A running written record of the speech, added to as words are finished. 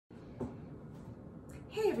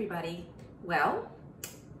Hey everybody. Well,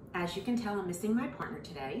 as you can tell, I'm missing my partner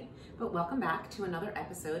today, but welcome back to another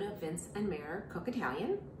episode of Vince and Mare Cook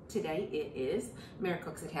Italian. Today it is Mare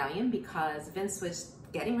Cooks Italian because Vince was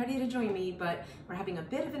getting ready to join me, but we're having a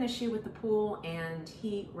bit of an issue with the pool and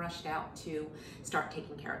he rushed out to start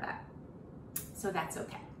taking care of that. So that's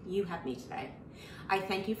okay. You have me today. I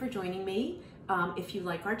thank you for joining me. If you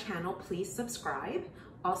like our channel, please subscribe.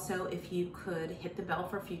 Also, if you could hit the bell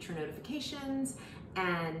for future notifications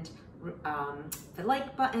and the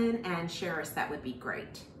like button and share us, that would be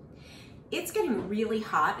great. It's getting really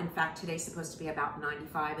hot. In fact, today's supposed to be about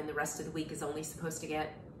 95 and the rest of the week is only supposed to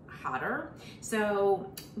get hotter.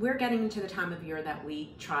 So we're getting into the time of year that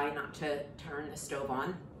we try not to turn the stove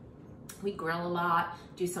on. We grill a lot,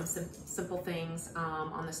 do some simple things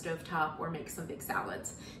on the stovetop, or make some big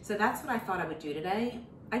salads. So that's what I thought I would do today.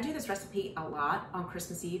 I do this recipe a lot on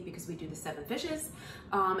Christmas Eve because we do the 7 fishes.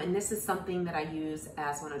 And this is something that I use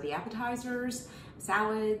as one of the appetizers,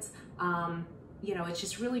 salads. You know, it's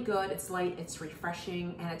just really good. It's light, it's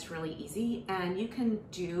refreshing, and it's really easy. And you can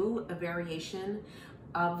do a variation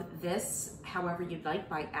of this however you'd like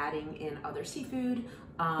by adding in other seafood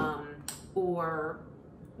or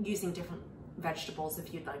using different vegetables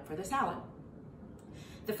if you'd like for the salad.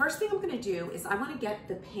 The first thing I'm going to do is I want to get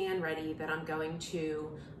the pan ready that I'm going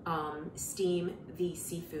to steam the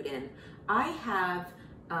seafood in. I have,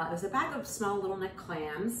 there's a bag of small little neck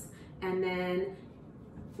clams, and then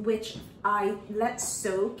which I let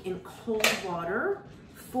soak in cold water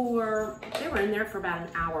for, they were in there for about an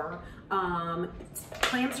hour.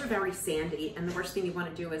 Clams are very sandy, and the worst thing you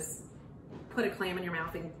want to do is put a clam in your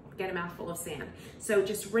mouth and get a mouthful of sand. So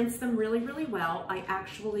just rinse them really, really well. I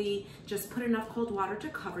actually just put enough cold water to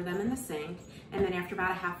cover them in the sink, and then after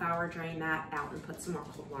about a half hour, drain that out and put some more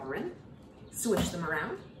cold water in. Switch them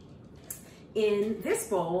around. In this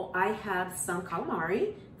bowl, I have some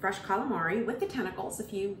calamari, fresh calamari with the tentacles.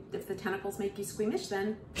 If the tentacles make you squeamish,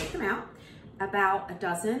 then take them out. About a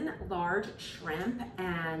dozen large shrimp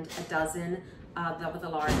and a dozen of the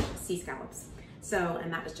large sea scallops. So,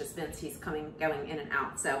 and that was just Vince, he's going in and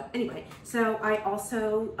out. So anyway, so I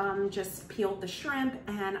also just peeled the shrimp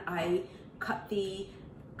and I cut the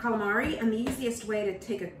calamari, and the easiest way to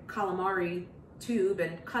take a calamari tube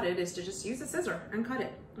and cut it is to just use a scissor and cut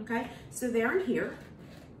it, okay? So they're in here.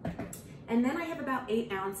 And then I have about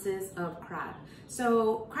 8 ounces of crab.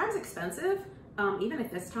 So crab's expensive, even at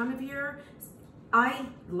this time of year. I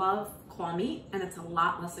love claw meat, and it's a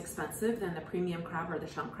lot less expensive than the premium crab or the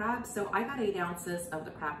chunk crab. So I got 8 ounces of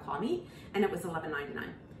the crab claw meat, and it was $11.99. So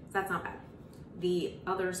that's not bad. The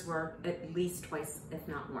others were at least twice, if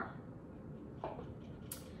not more.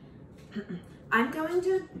 I'm going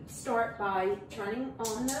to start by turning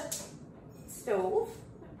on the stove.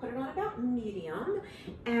 Put it on about medium,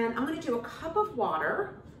 and I'm going to do a cup of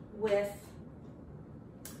water with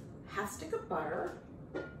half stick of butter.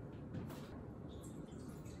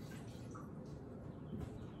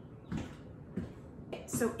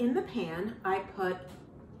 So in the pan, I put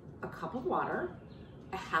a cup of water,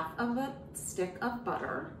 a half of a stick of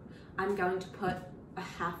butter. I'm going to put a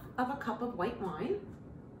half of a cup of white wine.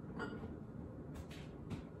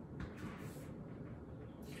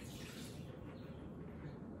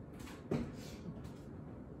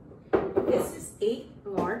 This is 8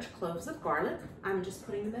 large cloves of garlic. I'm just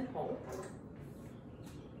putting them in whole.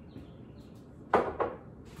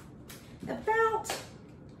 About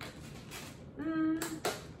 10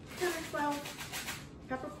 or 12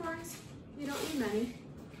 peppercorns. You don't need many.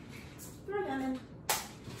 Throw them in.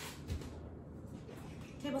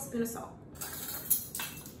 Tablespoon of salt.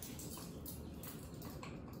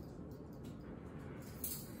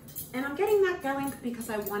 And I'm getting that going because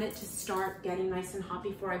I want it to start getting nice and hot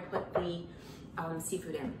before I put the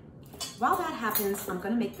seafood in. While that happens, I'm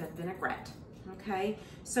going to make the vinaigrette. Okay,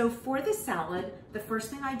 so for the salad, the first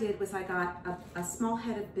thing I did was I got a small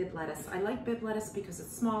head of Bibb lettuce. I like Bibb lettuce because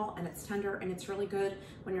it's small and it's tender and it's really good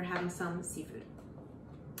when you're having some seafood.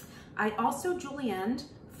 I also julienned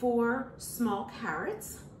 4 small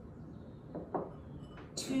carrots,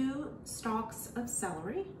 2 stalks of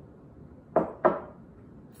celery,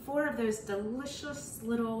 4 of those delicious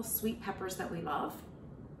little sweet peppers that we love,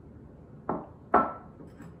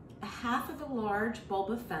 half of a large bulb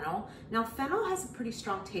of fennel. Now fennel has a pretty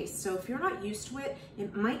strong taste, so if you're not used to it,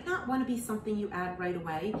 it might not want to be something you add right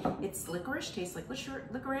away. It's licorice, tastes like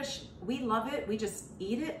licorice. We love it, we just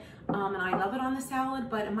eat it, and I love it on the salad,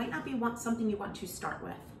 but it might not be something you want to start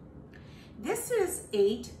with. This is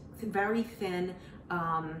 8 very thin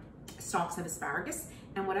stalks of asparagus,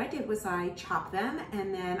 and what I did was I chopped them,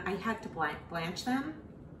 and then I had to blanch them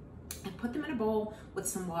I put them in a bowl with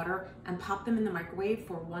some water and popped them in the microwave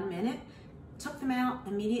for 1 minute. Took them out,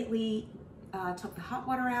 immediately took the hot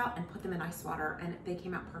water out and put them in ice water, and they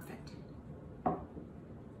came out perfect.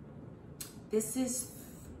 This is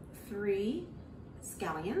 3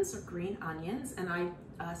 scallions or green onions, and I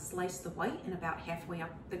sliced the white and about halfway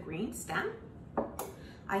up the green stem.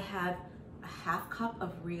 I have a 1/2 cup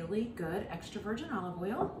of really good extra virgin olive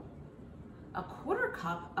oil, a 1/4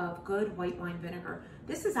 cup of good white wine vinegar.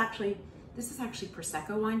 This is actually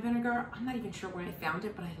Prosecco wine vinegar. I'm not even sure where I found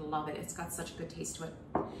it, but I love it. It's got such a good taste to it.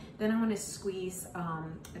 Then I'm going to squeeze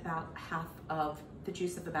about half of the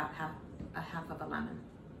juice of about half of a lemon.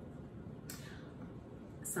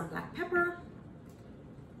 Some black pepper.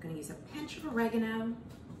 I'm going to use a pinch of oregano,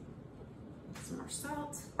 some more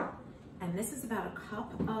salt, and this is about a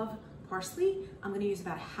cup of parsley. I'm going to use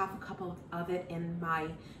about 1/2 cup of it in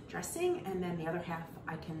my dressing, and then the other half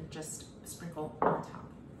I can just sprinkle on top.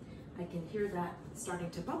 I can hear that starting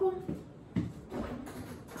to bubble. And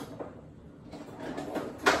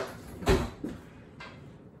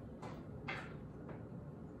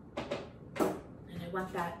I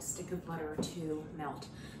want that stick of butter to melt.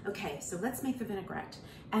 Okay, so let's make the vinaigrette.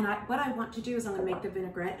 And what I want to do is I'm going to make the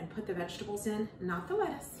vinaigrette and put the vegetables in, not the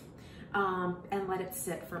lettuce, and let it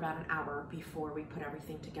sit for about an hour before we put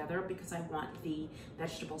everything together, because I want the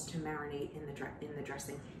vegetables to marinate in the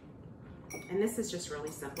dressing. And this is just really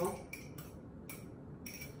simple.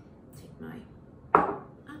 Take my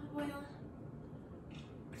olive oil,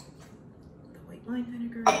 the white wine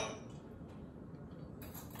vinegar.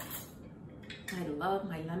 I love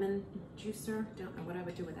my lemon juicer. Don't know what I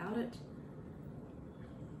would do without it.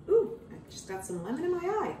 Ooh, I just got some lemon in my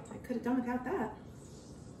eye. I could have done without that.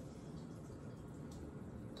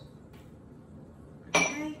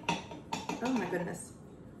 Okay. Oh my goodness.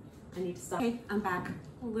 I need to stop. Okay, I'm back.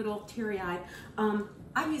 A little teary-eyed.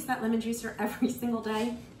 I use that lemon juicer every single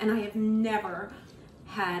day, and I have never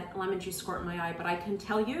had lemon juice squirt in my eye, but I can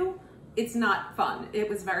tell you, it's not fun. It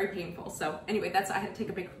was very painful. So anyway, I had to take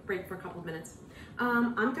a big break for a couple of minutes.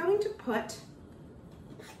 I'm going to put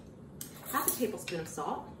 1/2 tablespoon of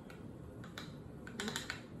salt.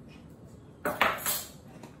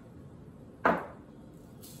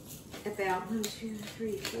 About 1, 2,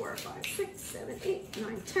 3, 4, 5, 6, 7, 8,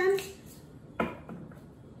 9, 10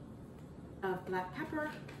 of black pepper,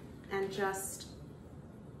 and just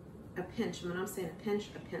a pinch. When I'm saying a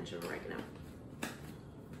pinch of oregano.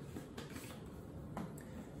 I'm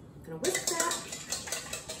gonna whisk that.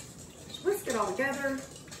 Just whisk it all together.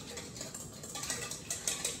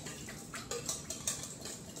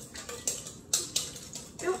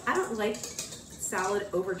 I don't like salad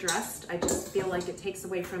overdressed. I just feel like it takes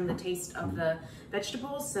away from the taste of the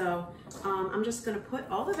vegetables. So I'm just gonna put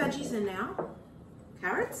all the veggies in now.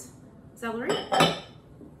 Carrots, celery,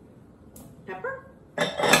 pepper,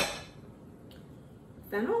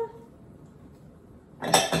 fennel,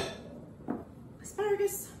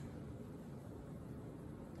 asparagus,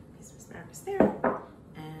 piece of asparagus there,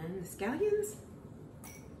 and the scallions,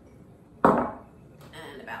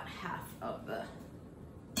 and about 1/2 of the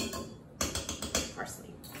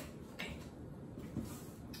parsley. Okay.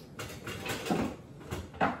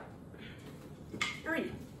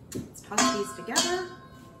 Alrighty, let's toss these together.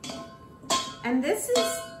 And this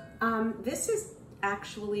is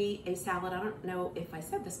actually a salad. I don't know if I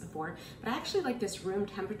said this before, but I actually like this room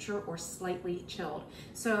temperature or slightly chilled.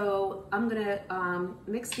 So I'm gonna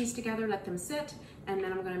mix these together, let them sit, and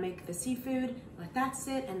then I'm gonna make the seafood, let that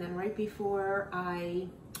sit, and then right before I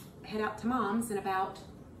head out to Mom's in about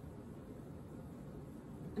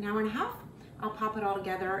an hour and a half, I'll pop it all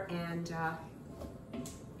together and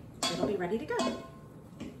it'll be ready to go.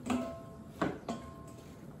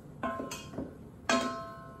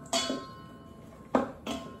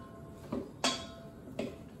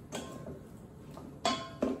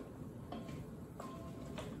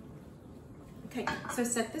 Okay, so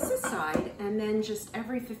set this aside, and then just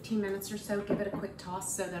every 15 minutes or so, give it a quick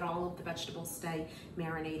toss so that all of the vegetables stay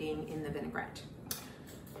marinating in the vinaigrette.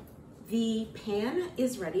 The pan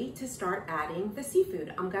is ready to start adding the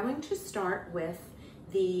seafood. I'm going to start with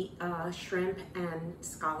the shrimp and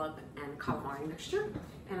scallop and calamari mixture,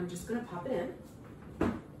 and I'm just gonna pop it in.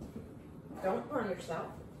 Don't burn yourself.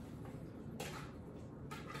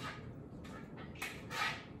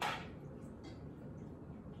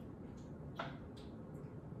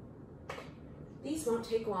 These won't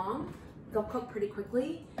take long. They'll cook pretty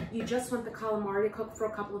quickly. You just want the calamari to cook for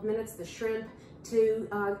a couple of minutes, the shrimp to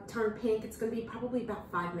turn pink. It's gonna be probably about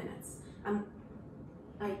 5 minutes.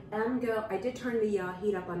 I did turn the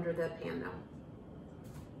heat up under the pan though.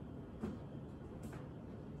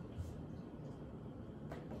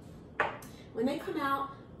 When they come out,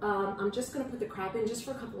 I'm just going to put the crab in just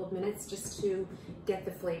for a couple of minutes just to get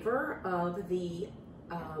the flavor of the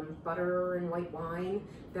butter and white wine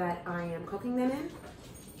that I am cooking them in.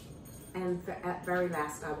 And at very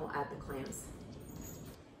last, I will add the clams.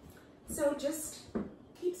 So just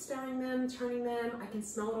keep stirring them, turning them. I can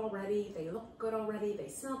smell it already. They look good already. They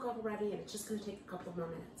smell good already, and it's just going to take a couple of more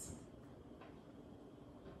minutes.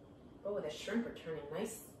 Oh, the shrimp are turning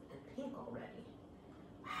nice and pink already.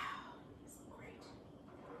 Wow, it's great.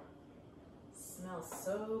 Smells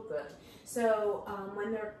so good. So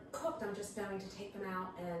when they're cooked, I'm just going to take them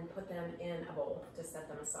out and put them in a bowl to set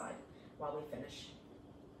them aside while we finish.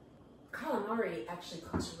 Calamari actually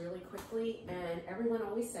cooks really quickly, and everyone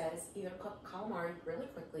always says either cook calamari really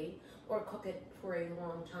quickly or cook it for a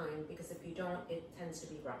long time, because if you don't, it tends to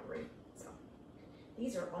be rubbery. So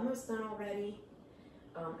these are almost done already.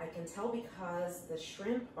 I can tell because the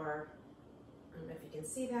shrimp are, I don't know if you can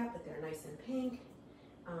see that, but they're nice and pink.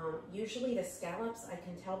 Usually the scallops, I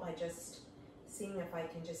can tell by just seeing if I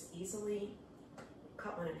can just easily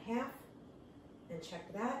cut one in half and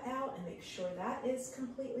check that out and make sure that is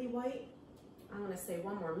completely white. I'm going to say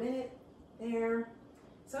one more minute there.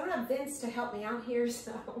 So I don't have Vince to help me out here,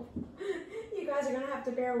 so you guys are going to have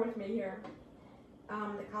to bear with me here.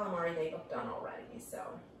 The calamari, they look done already, so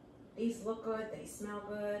these look good, they smell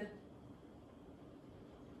good.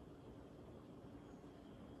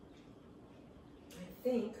 I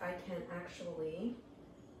think I can actually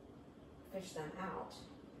fish them out.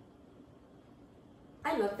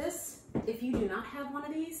 I love this. If you do not have one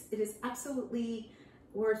of these, it is absolutely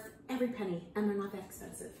worth every penny, and they're not that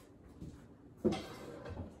expensive.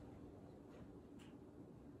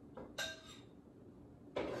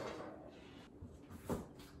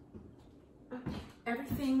 Okay,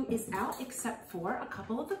 everything is out except for a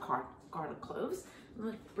couple of the garlic cloves. I'm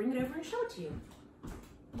gonna bring it over and show it to you.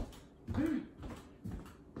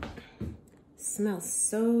 Smells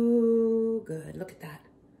so good. Look at that.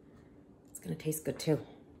 It's gonna taste good too.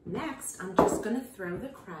 Next, I'm just gonna throw the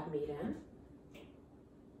crab meat in.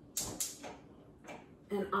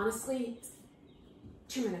 And honestly,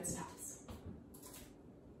 2 minutes tops.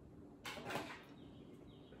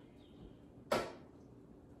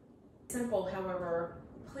 Simple, however,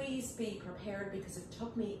 please be prepared because it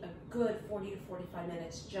took me a good 40 to 45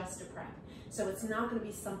 minutes just to prep. So it's not going to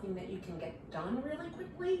be something that you can get done really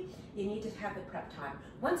quickly. You need to have the prep time.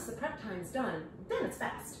 Once the prep time's done, then it's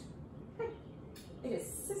fast. Okay. It is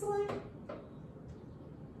sizzling.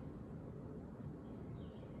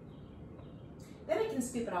 Then I can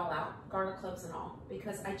scoop it all out, garlic cloves and all,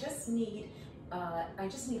 because I just need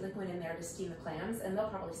liquid in there to steam the clams, and they'll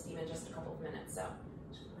probably steam in just a couple of minutes.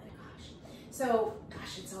 So,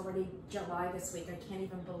 gosh, it's already July this week. I can't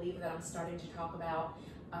even believe that I'm starting to talk about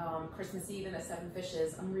Christmas Eve and the 7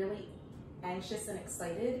 fishes. I'm really anxious and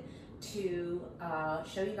excited to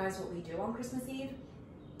show you guys what we do on Christmas Eve.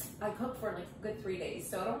 I cook for like a good 3 days,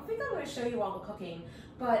 so I don't think I'm going to show you all the cooking,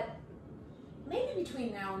 but maybe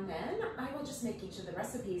between now and then, I will just make each of the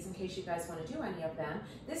recipes in case you guys want to do any of them.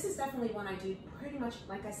 This is definitely one I do pretty much,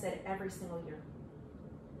 like I said, every single year.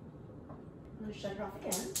 I'm going to shut it off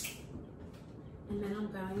again. And then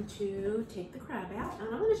I'm going to take the crab out, and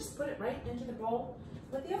I'm going to just put it right into the bowl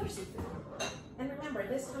with the other seafood. And remember,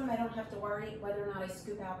 this time I don't have to worry whether or not I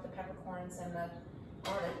scoop out the peppercorns and the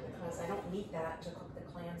garlic, because I don't need that to cook the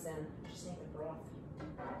clams in. I just need the broth.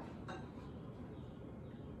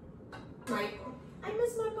 Right. I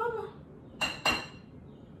miss my Bubba.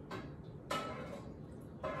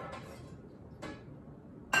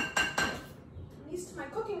 I'm used to my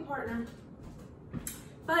cooking partner.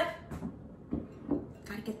 But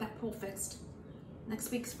gotta get that pool fixed.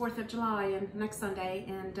 Next week's 4th of July and next Sunday,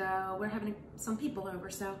 and we're having some people over,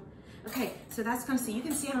 so. Okay, so that's gonna see, you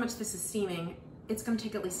can see how much this is steaming. It's gonna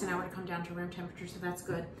take at least an hour to come down to room temperature, so that's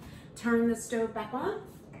good. Turn the stove back on,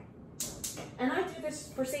 and I do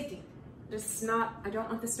this for safety. I don't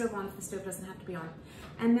want the stove on if the stove doesn't have to be on.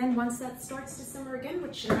 And then once that starts to simmer again,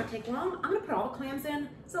 which should not take long, I'm gonna put all the clams in.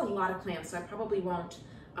 It's a lot of clams, so I probably won't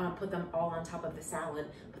put them all on top of the salad,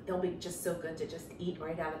 but they'll be just so good to just eat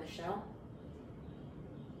right out of the shell.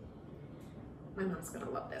 My mom's gonna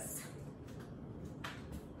love this.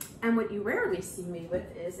 And what you rarely see me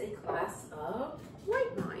with is a glass of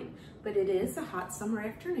white wine, but it is a hot summer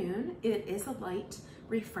afternoon. It is a light,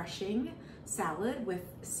 refreshing salad with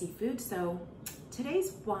seafood. So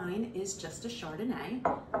today's wine is just a Chardonnay.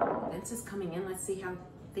 Vince is coming in. Let's see how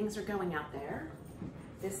things are going out there.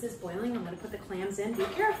 This is boiling. I'm going to put the clams in. Be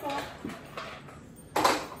careful.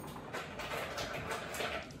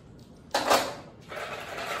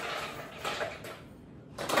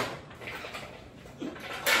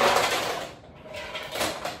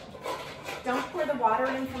 water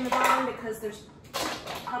in from the bottom because there's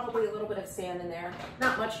probably a little bit of sand in there.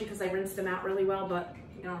 Not much because I rinsed them out really well, but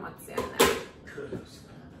you don't want sand in there.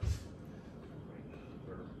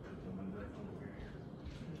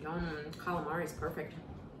 Yum, calamari is perfect.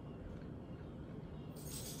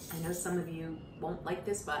 I know some of you won't like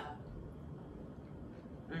this, but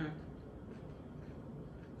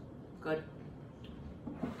good.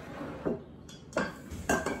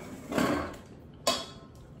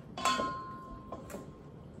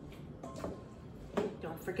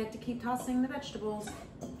 Don't forget to keep tossing the vegetables.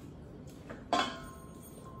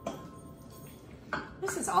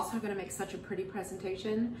 This is also going to make such a pretty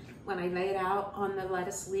presentation when I lay it out on the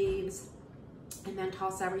lettuce leaves and then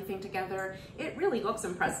toss everything together. It really looks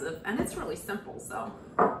impressive and it's really simple, so.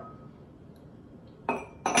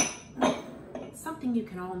 Something you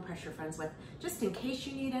can all impress your friends with. Just in case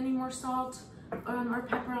you need any more salt or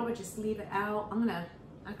pepper, I would just leave it out. I'm gonna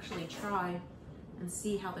actually try and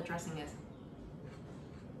see how the dressing is.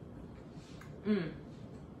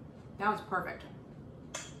 That was perfect.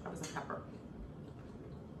 That was a pepper.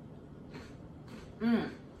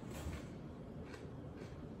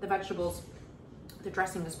 The vegetables, the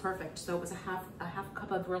dressing is perfect. So it was a half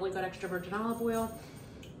cup of really good extra virgin olive oil,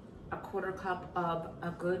 a 1/4 cup of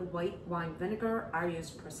a good white wine vinegar. I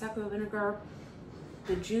used Prosecco vinegar,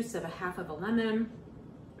 the juice of a half of a lemon.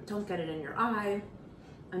 Don't get it in your eye.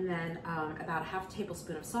 And then about a ½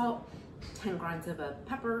 tablespoon of salt, 10 grains of a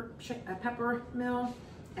pepper mill,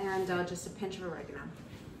 and just a pinch of oregano.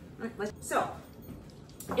 All right, so,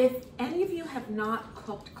 if any of you have not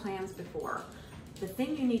cooked clams before, the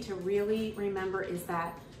thing you need to really remember is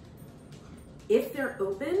that if they're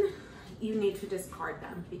open, you need to discard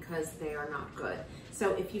them because they are not good.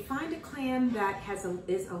 So if you find a clam that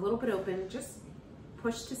is a little bit open, just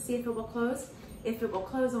push to see if it will close. If it will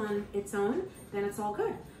close on its own, then it's all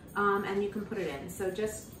good. And you can put it in. So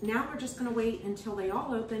now we're just gonna wait until they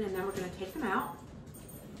all open and then we're gonna take them out.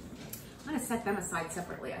 I'm gonna set them aside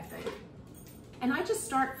separately, I think. And I just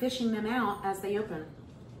start fishing them out as they open.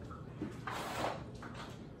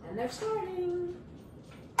 And they're starting.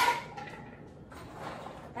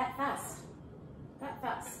 That fast. That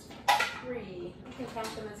fast. 3. You can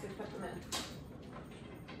count them as we put them in.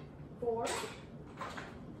 4.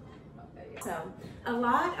 So, a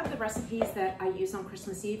lot of the recipes that I use on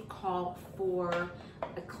Christmas Eve call for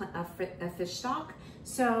a fish stock.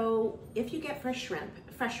 So, if you get fresh shrimp,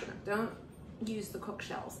 don't use the cooked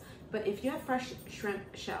shells. But if you have fresh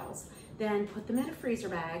shrimp shells, then put them in a freezer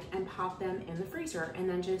bag and pop them in the freezer and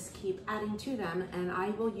then just keep adding to them. And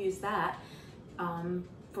I will use that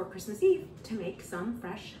for Christmas Eve to make some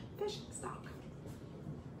fresh fish stock.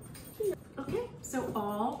 Okay, so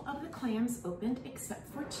all of the clams opened except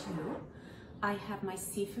for 2. I have my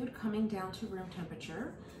seafood coming down to room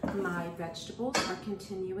temperature. My vegetables are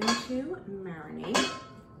continuing to marinate.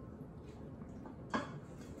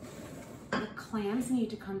 The clams need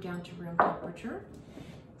to come down to room temperature.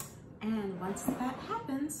 And once that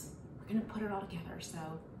happens, we're gonna put it all together. So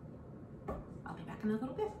I'll be back in a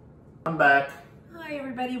little bit. I'm back. Hi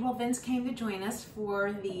everybody. Well, Vince came to join us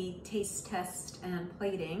for the taste test and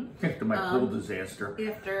plating. After my pool disaster.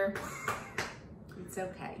 It's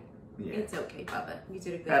okay. Yeah. It's okay, Bubba. You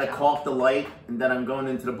did a good job. Had to caulk the light, and then I'm going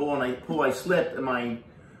into the pool, I slipped, and my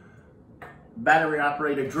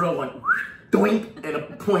battery-operated drill went doink at a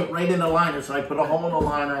point right in the liner, so I put a hole in the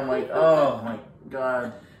liner. I'm like, oh my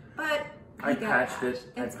God. But I patched it.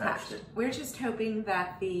 It's patched. We're just hoping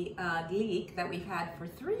that the leak that we've had for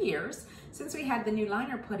 3 years, since we had the new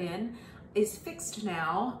liner put in, is fixed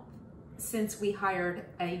now, since we hired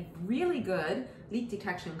a really good leak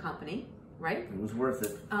detection company. Right? It was worth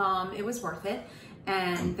it. It was worth it.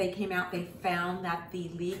 And they came out, they found that the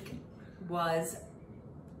leak was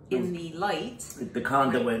in the light. The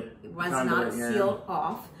conduit. It was not sealed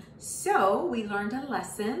off. So we learned a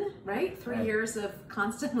lesson, right? 3 years of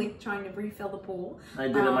constantly trying to refill the pool. I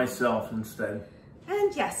did it myself instead.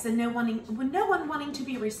 And yes, and no one wanting to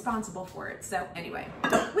be responsible for it. So anyway,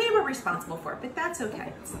 we were responsible for it, but that's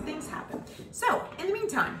okay. Things happen. So in the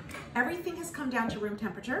meantime, everything has come down to room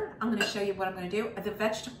temperature. I'm gonna show you what I'm gonna do. The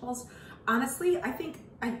vegetables, honestly, I think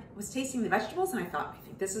I was tasting the vegetables and I thought, I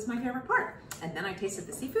think this is my favorite part. And then I tasted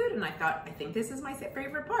the seafood and I thought, I think this is my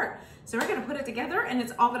favorite part. So we're gonna put it together and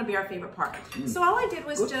it's all gonna be our favorite part. So all I did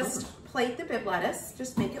was just plate the Bibb lettuce,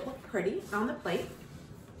 just make it look pretty on the plate.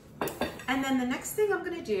 And then the next thing I'm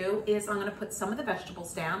gonna do is I'm gonna put some of the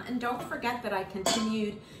vegetables down, and don't forget that I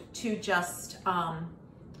continued to just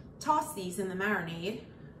toss these in the marinade.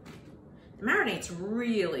 The marinade's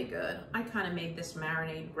really good. I kind of made this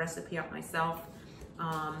marinade recipe up myself.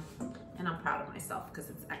 And and I'm proud of myself because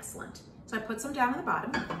it's excellent. So I put some down on the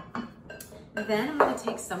bottom. Then I'm gonna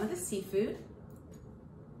take some of the seafood.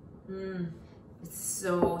 It's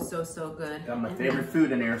so, so, so good. Got my favorite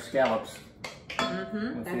food in there, scallops.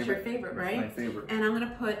 That's your favorite, right? That's my favorite. And I'm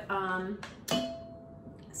gonna put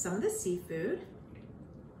some of the seafood.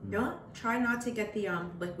 Try not to get the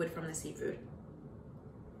liquid from the seafood.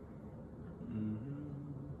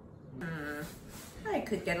 I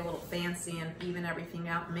could get a little fancy and even everything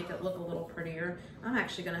out and make it look a little prettier. I'm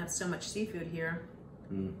actually gonna have so much seafood here.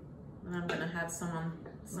 And I'm gonna have some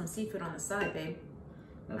seafood on the side, babe.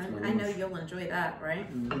 I know you'll enjoy that, right?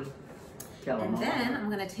 Calamari. And then I'm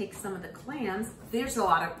gonna take some of the clams. There's a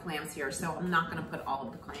lot of clams here, so I'm not gonna put all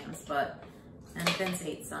of the clams, and Vince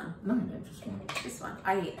ate some. No, no, just one. This one.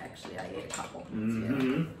 I ate a couple.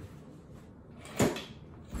 Trying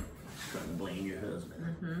to blame your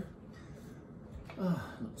husband. Oh,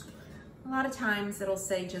 looks good. A lot of times it'll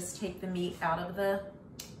say just take the meat out of the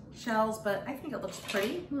shells, but I think it looks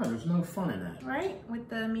pretty. No, there's no fun in that. Right? With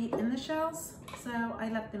the meat in the shells. So I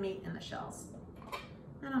left the meat in the shells.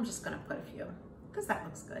 And I'm just gonna put a few, because that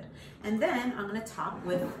looks good. And then I'm gonna top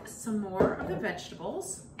with some more of the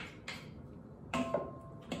vegetables.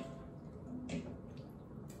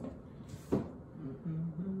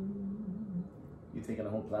 You taking a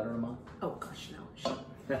whole platter of mine? Oh gosh, no.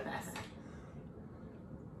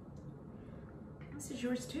 This is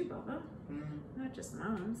yours too, Bubba. Not just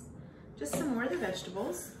Mom's. Just some more of the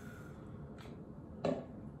vegetables.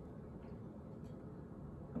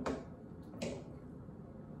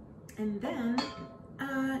 And then,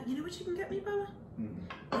 you know what you can get me, Bubba?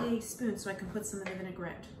 A spoon so I can put some of the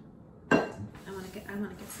vinaigrette. I want to get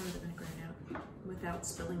some of the vinaigrette out without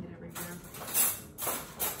spilling it everywhere.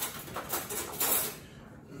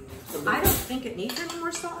 I don't think it needs any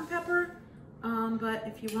more salt and pepper, but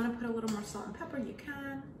if you want to put a little more salt and pepper, you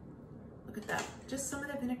can. Look at that. Just some of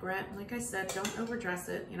the vinaigrette. Like I said, don't overdress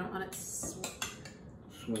it. You don't want it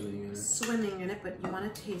swimming in it, but you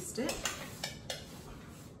want to taste it.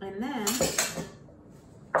 And then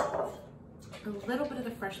a little bit of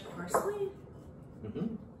the fresh parsley.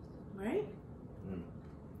 Right?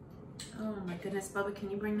 Oh my goodness, Bubba, can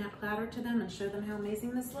you bring that platter to them and show them how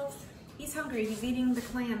amazing this looks? He's hungry. He's eating the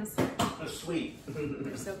clams. They're sweet.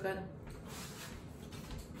 They're so good.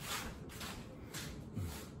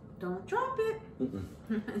 Don't drop it.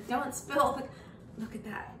 Don't spill. Look at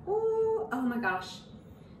that. Ooh, oh my gosh.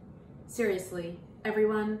 Seriously,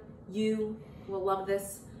 everyone, you will love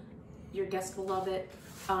this. Your guests will love it.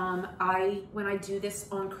 When I do this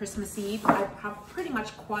on Christmas Eve, I pretty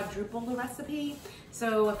much quadruple the recipe.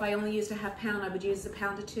 So if I only used a ½ pound, I would use 1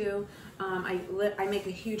 pound to 2. I make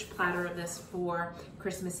a huge platter of this for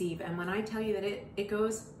Christmas Eve, and when I tell you that it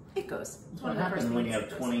goes. It's That's what happens when you have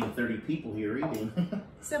 20 and 30 people here eating.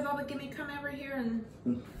 So Bubba, come over here and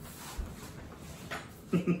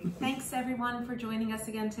thanks everyone for joining us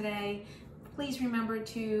again today. Please remember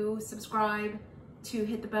to subscribe, to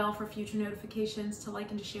hit the bell for future notifications, to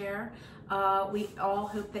like and to share. We all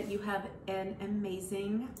hope that you have an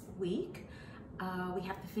amazing week. We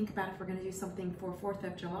have to think about if we're going to do something for 4th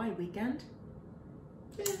of July weekend.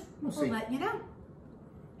 Yeah, we'll see. We'll let you know.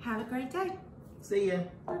 Have a great day. See ya.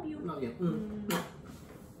 Love you. Love you.